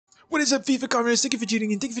What is up, FIFA commoners? Thank you for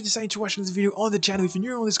tuning in. Thank you for deciding to watch this video on the channel. If you're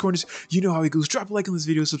new on this corners, you know how it goes. Drop a like on this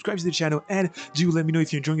video, subscribe to the channel, and do let me know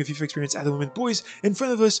if you're enjoying your FIFA experience at the moment. Boys, in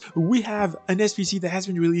front of us, we have an SPC that has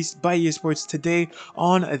been released by EA Sports today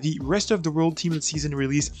on the Rest of the World Team of the Season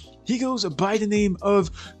release. He goes by the name of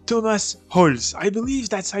Tomas Holz. I believe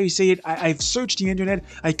that's how you say it. I've searched the internet.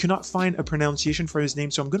 I cannot find a pronunciation for his name,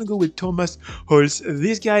 so I'm going to go with Tomas Holz.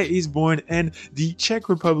 This guy is born in the Czech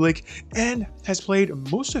Republic and has played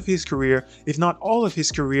most of his career, if not all of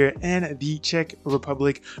his career, in the Czech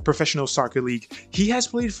Republic Professional Soccer League. He has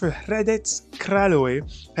played for Hradec Králové,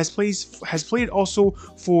 has played also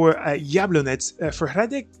for Jablonec. For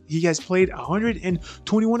Hradec, he has played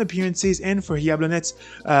 121 appearances, and for Jablonec,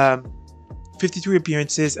 53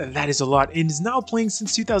 appearances, and that is a lot, and is now playing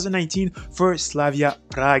since 2019 for Slavia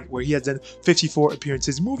Prague, where he has done 54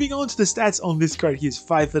 appearances. Moving on to the stats on this card, he is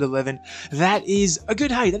 5'11". That is a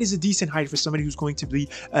good height. That is a decent height for somebody who's going to be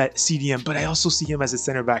CDM, but I also see him as a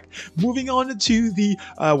center back. Moving on to the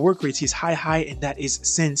work rates, he's high, and that is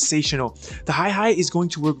sensational. The high is going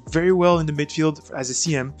to work very well in the midfield as a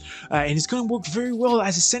CM, and it's going to work very well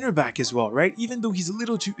as a center back as well, right? Even though he's a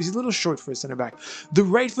little short for a center back. The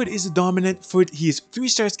right foot is a dominant foot. He is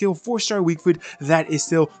 3-star skill, 4-star weak foot. That is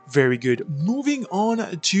still very good. Moving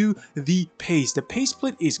on to the pace. The pace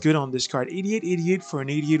split is good on this card. 88 for an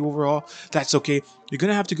 88 overall. That's okay. You're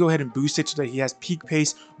gonna have to go ahead and boost it so that he has peak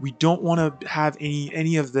pace. We don't want to have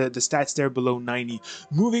any of the stats there below 90.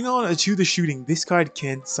 Moving on to the shooting. This card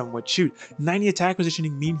can somewhat shoot. 90 attack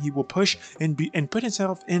positioning mean he will push and put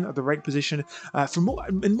himself in the right position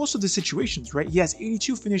in most of the situations, right? He has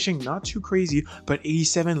 82 finishing, not too crazy, but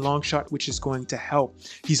 87 long shot, which is going to help.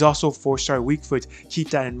 He's also 4-star weak foot. Keep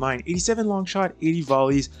that in mind. 87 long shot, 80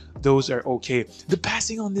 volleys. Those are okay. The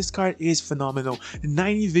passing on this card is phenomenal.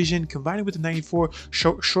 90 vision combined with the 94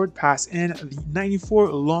 short pass and the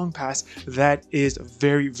 94 long pass. That is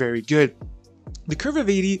very, very good. The curve of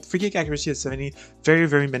 80, free kick accuracy at 70,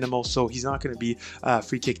 very minimal, so he's not going to be a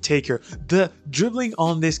free kick taker. The dribbling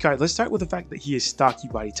on this card, let's start with the fact that he is stocky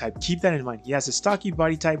body type. Keep that in mind. He has a stocky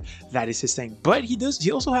body type. That is his thing. But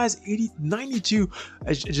he also has 92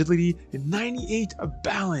 agility and 98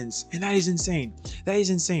 balance, and that is insane. That is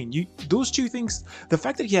insane. Those two things, the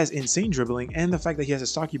fact that he has insane dribbling and the fact that he has a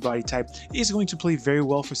stocky body type, is going to play very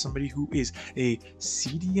well for somebody who is a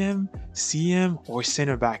CDM, CM, or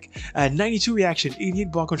center back. 92 reaction,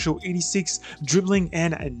 88 ball control, 86 dribbling,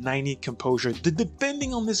 and a 90 composure. The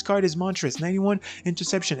defending on this card is monstrous. 91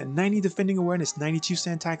 interception, and 90 defending awareness, 92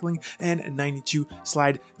 stand tackling, and 92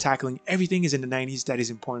 slide tackling. Everything is in the 90s. That is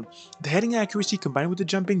important. The heading accuracy combined with the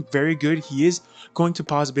jumping, very good. He is going to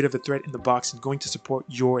pose a bit of a threat in the box and going to support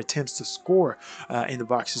your attempts to score in the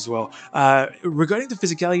box as well. Regarding the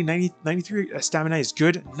physicality, 93 stamina is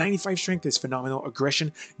good. 95 strength is phenomenal.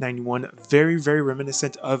 Aggression, 91, very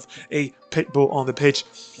reminiscent of a pit bull on the pitch.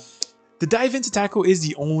 The dive into tackle is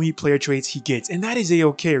the only player traits he gets, and that is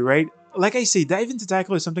a-okay, right? Like I say, dive into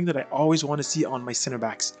tackle is something that I always want to see on my center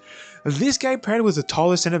backs. This guy paired with a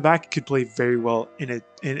taller center back could play very well in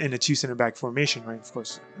a two center back formation, right? Of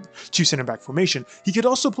course, two center back formation. He could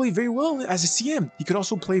also play very well as a CM. He could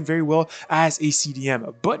also play very well as a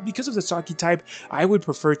CDM. But because of the stocky type, I would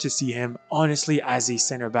prefer to see him honestly as a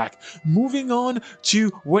center back. Moving on to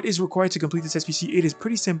what is required to complete this SPC, it is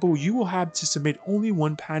pretty simple. You will have to submit only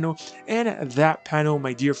one panel, and that panel,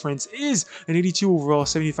 my dear friends, is an 82 overall,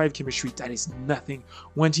 75 chemistry. That is nothing.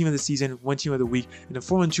 One team of the season, one team of the week, and a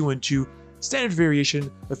 4-1-2-1-2. Standard variation,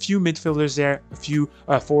 a few midfielders there, a few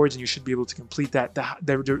forwards, and you should be able to complete that.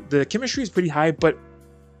 The chemistry is pretty high, but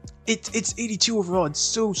it's 82 overall. It's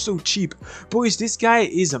so cheap. Boys, this guy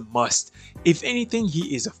is a must. If anything,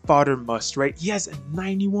 he is a fodder must, right? He has a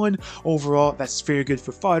 91 overall. That's very good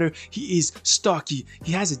for fodder. He is stocky.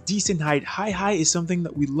 He has a decent height. High is something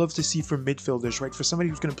that we love to see from midfielders, right? For somebody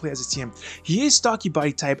who's going to play as a CM. He is stocky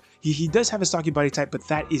body type. He does have a stocky body type, but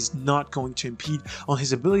that is not going to impede on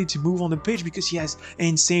his ability to move on the pitch because he has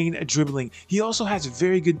insane dribbling. He also has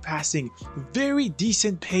very good passing, very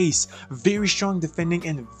decent pace, very strong defending,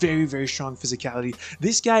 and very strong physicality.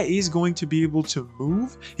 This guy is going to be able to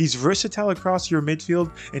move. He's versatile across your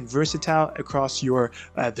midfield and versatile across your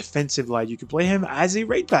defensive line. You can play him as a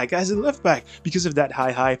right back, as a left back, because of that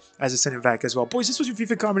high as a center back as well. Boys, this was your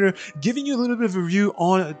FIFA commenter giving you a little bit of a review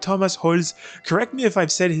on Tomas Holz. Correct me if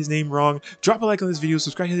I've said his name wrong. Drop a like on this video,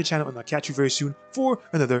 subscribe to the channel, and I'll catch you very soon for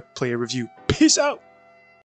another player review. Peace out.